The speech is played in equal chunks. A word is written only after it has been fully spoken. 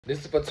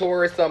This is for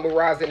Taurus, Sun, Moon,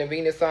 Rising, and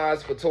Venus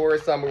signs. For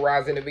Taurus, Sun, Moon,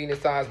 Rising, and Venus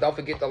signs. Don't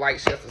forget to like,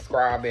 share,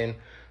 subscribe, and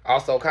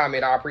also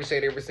comment. I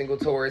appreciate every single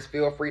Taurus.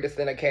 Feel free to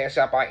send a cash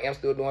app. I am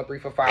still doing 3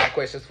 for 5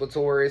 questions for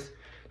Taurus.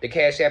 The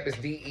cash app is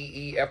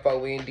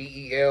DeeFondel.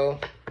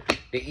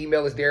 The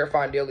email is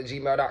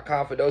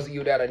DeeFondel@gmail.com. For those of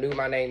you that are new,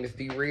 my name is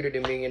D Reader, the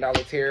 $1 Million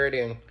Tarot,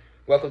 and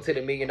welcome to the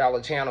 $1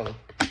 Million channel.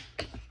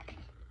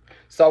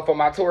 So for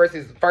my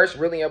Tauruses, first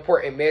really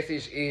important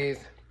message is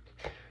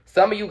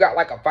some of you got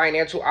like a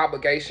financial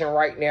obligation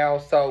right now.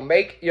 So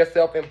make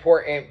yourself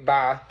important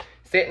by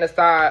setting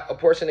aside a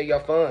portion of your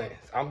funds.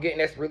 I'm getting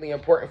that's really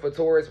important for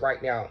Taurus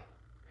right now.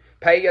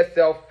 Pay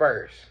yourself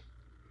first.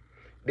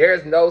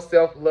 There's no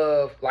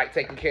self-love like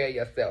taking care of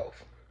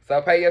yourself.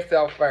 So pay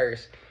yourself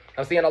first.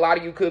 I'm seeing a lot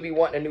of you could be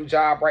wanting a new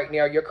job right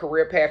now. Your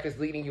career path is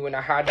leading you in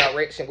a high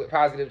direction with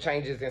positive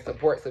changes and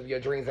supports of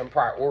your dreams and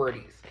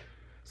priorities.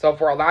 So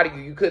for a lot of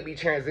you, you could be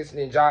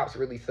transitioning jobs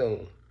really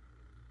soon.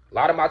 A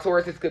lot of my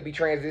Tauruses could be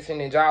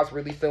transitioning jobs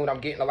really soon. I'm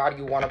getting a lot of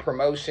you want a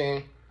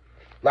promotion.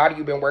 A lot of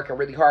you been working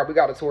really hard. We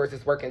got a Taurus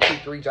that's working 2,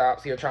 3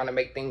 jobs here trying to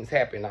make things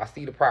happen. I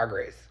see the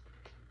progress.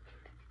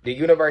 The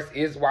universe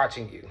is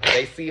watching you.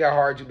 They see how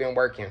hard you've been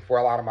working for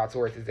a lot of my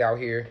Tauruses out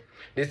here.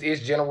 This is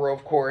general,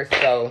 of course,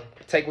 so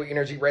take what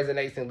energy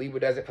resonates and leave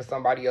what doesn't for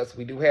somebody else.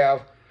 We do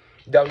have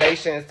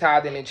donations,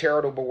 tithing, and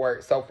charitable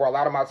work. So for a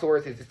lot of my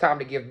Tauruses, it's time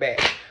to give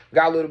back.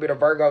 Got a little bit of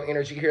Virgo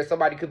energy here.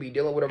 Somebody could be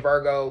dealing with a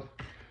Virgo.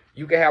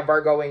 You can have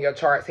Virgo in your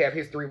charts, have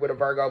history with a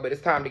Virgo, but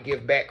it's time to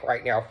give back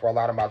right now for a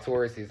lot of my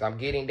Tauruses. I'm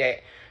getting that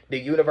the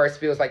universe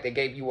feels like they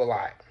gave you a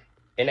lot,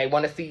 and they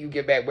want to see you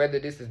give back, whether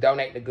this is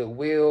donating to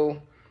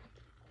Goodwill.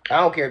 I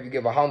don't care if you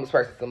give a homeless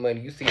person some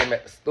money. You see them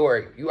at the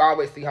store. You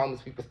always see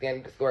homeless people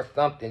standing at the store,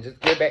 something.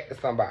 Just give back to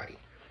somebody.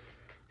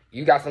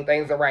 You got some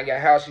things around your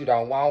house you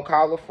don't want.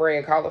 Call a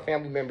friend, call a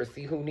family member,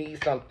 see who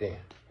needs something.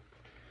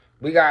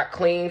 We got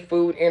clean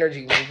food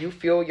energy. When you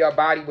fill your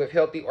body with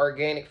healthy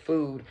organic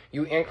food,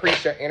 you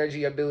increase your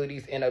energy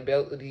abilities and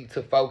ability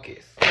to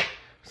focus.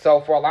 So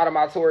for a lot of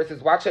my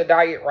Tauruses, watch your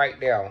diet right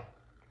now.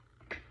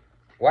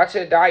 Watch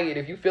your diet.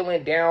 If you're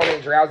feeling down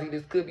and drowsy,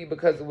 this could be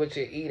because of what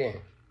you're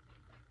eating.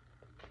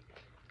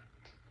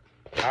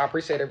 I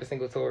appreciate every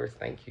single Taurus.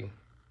 Thank you.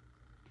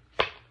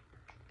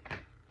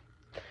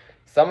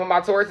 Some of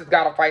my Tauruses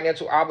got a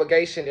financial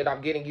obligation that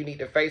I'm getting you need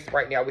to face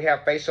right now. We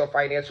have face your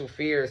financial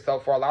fears. So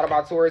for a lot of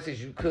my Tauruses,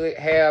 you could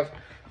have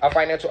a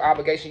financial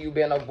obligation you've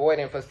been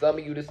avoiding. For some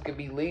of you, this could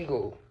be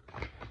legal.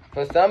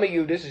 For some of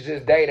you, this is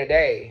just day to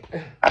day.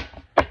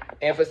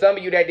 And for some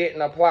of you, that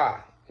didn't apply.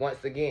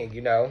 Once again,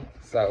 you know.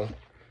 So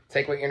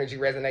take what energy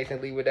resonates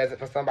and leave what doesn't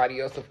for somebody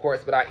else, of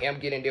course. But I am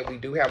getting that we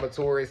do have a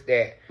Taurus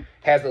that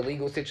has a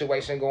legal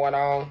situation going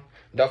on.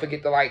 Don't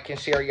forget to like and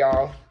share,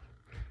 y'all.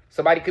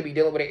 Somebody could be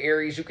dealing with an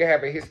Aries. You could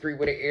have a history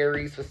with an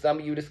Aries. For some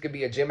of you, this could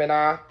be a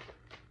Gemini.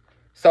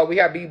 So we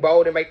have be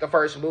bold and make the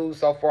first move.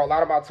 So for a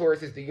lot of my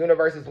Tauruses, the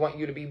universe is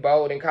wanting you to be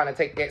bold and kind of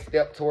take that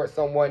step towards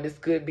someone. This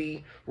could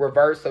be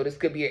reversed. So this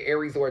could be an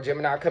Aries or a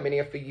Gemini coming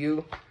in for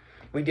you.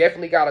 We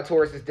definitely got a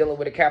Taurus that's dealing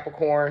with a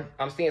Capricorn.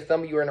 I'm seeing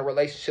some of you are in a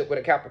relationship with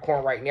a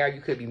Capricorn right now.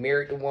 You could be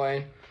married to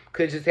one.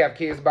 Could just have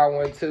kids by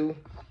one too.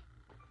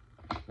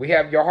 We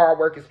have your hard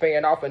work is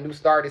paying off. A new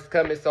start is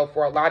coming. So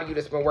for a lot of you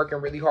that's been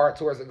working really hard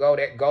towards a goal,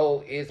 that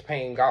goal is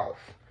paying off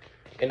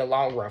in the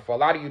long run. For a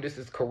lot of you, this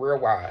is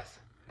career-wise.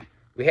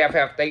 We have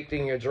faith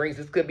in your dreams.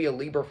 This could be a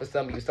Libra for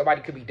some of you. Somebody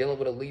could be dealing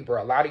with a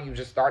Libra. A lot of you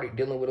just started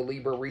dealing with a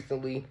Libra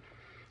recently.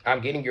 I'm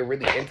getting you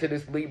really into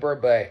this Libra,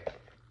 but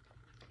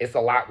it's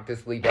a lot with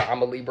this Libra.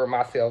 I'm a Libra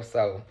myself,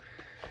 so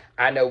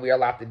I know we're a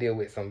lot to deal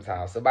with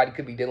sometimes. Somebody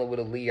could be dealing with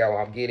a Leo.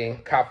 I'm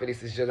getting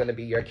confidence is just going to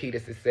be your key to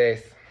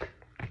success.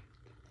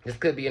 This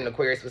could be an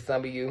Aquarius for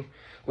some of you.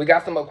 We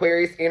got some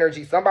Aquarius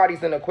energy.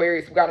 Somebody's in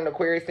Aquarius. We got an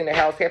Aquarius in the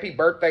house. Happy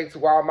birthday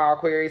to all my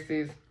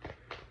Aquariuses.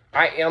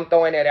 I am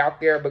throwing that out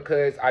there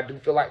because I do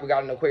feel like we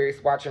got an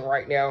Aquarius watching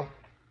right now.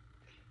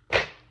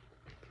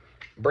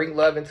 Bring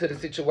love into the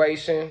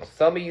situation.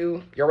 Some of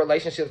you, your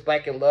relationship's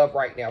lacking love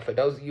right now. For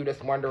those of you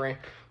that's wondering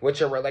what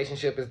your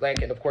relationship is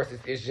lacking, of course,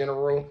 it's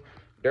general.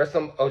 There's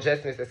some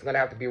adjustments that's going to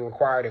have to be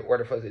required in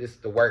order for this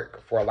to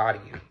work for a lot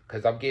of you.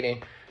 Because I'm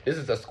getting, this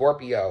is a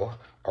Scorpio.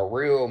 A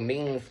real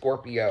mean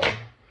Scorpio.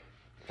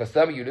 For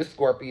some of you, this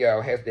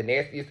Scorpio has the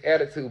nastiest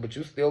attitude, but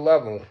you still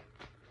love him.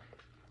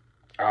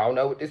 I don't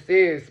know what this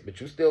is,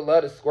 but you still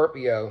love the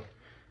Scorpio.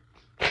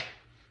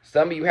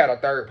 Some of you had a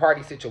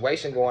third-party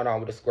situation going on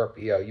with a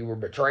Scorpio. You were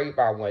betrayed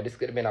by one. This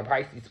could have been a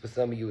Pisces for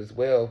some of you as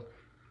well.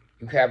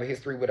 You have a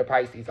history with a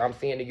Pisces. I'm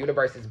seeing the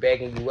universe is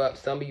bagging you up.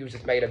 Some of you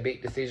just made a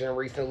big decision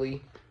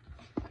recently.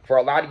 For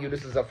a lot of you,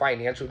 this is a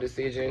financial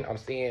decision. I'm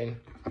seeing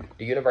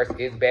the universe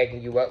is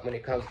bagging you up when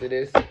it comes to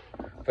this.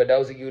 For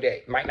those of you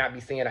that might not be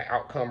seeing an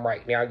outcome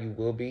right now, you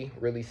will be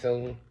really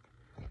soon.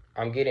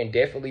 I'm getting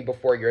definitely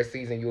before your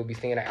season, you will be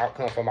seeing an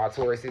outcome from my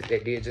Tauruses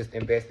that did just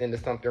invest into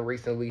something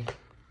recently.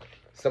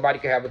 Somebody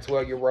could have a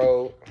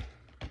 12-year-old.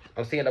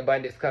 I'm seeing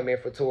abundance come in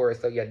for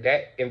Taurus. So yeah,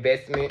 that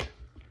investment,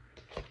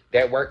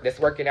 that's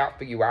working out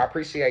for you. I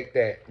appreciate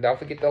that. Don't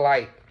forget to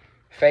like,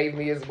 fave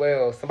me as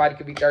well. Somebody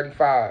could be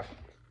 35.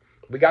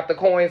 We got the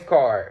coins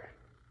card.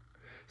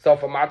 So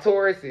for my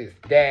Tauruses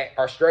that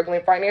are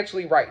struggling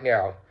financially right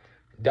now,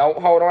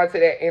 don't hold on to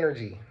that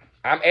energy.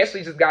 I'm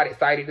actually just got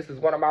excited. This is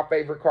one of my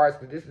favorite cards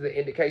because this is an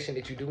indication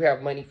that you do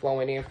have money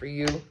flowing in for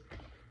you.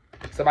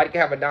 Somebody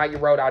can have a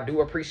 9-year-old. I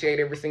do appreciate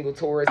every single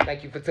Taurus.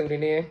 Thank you for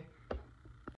tuning in.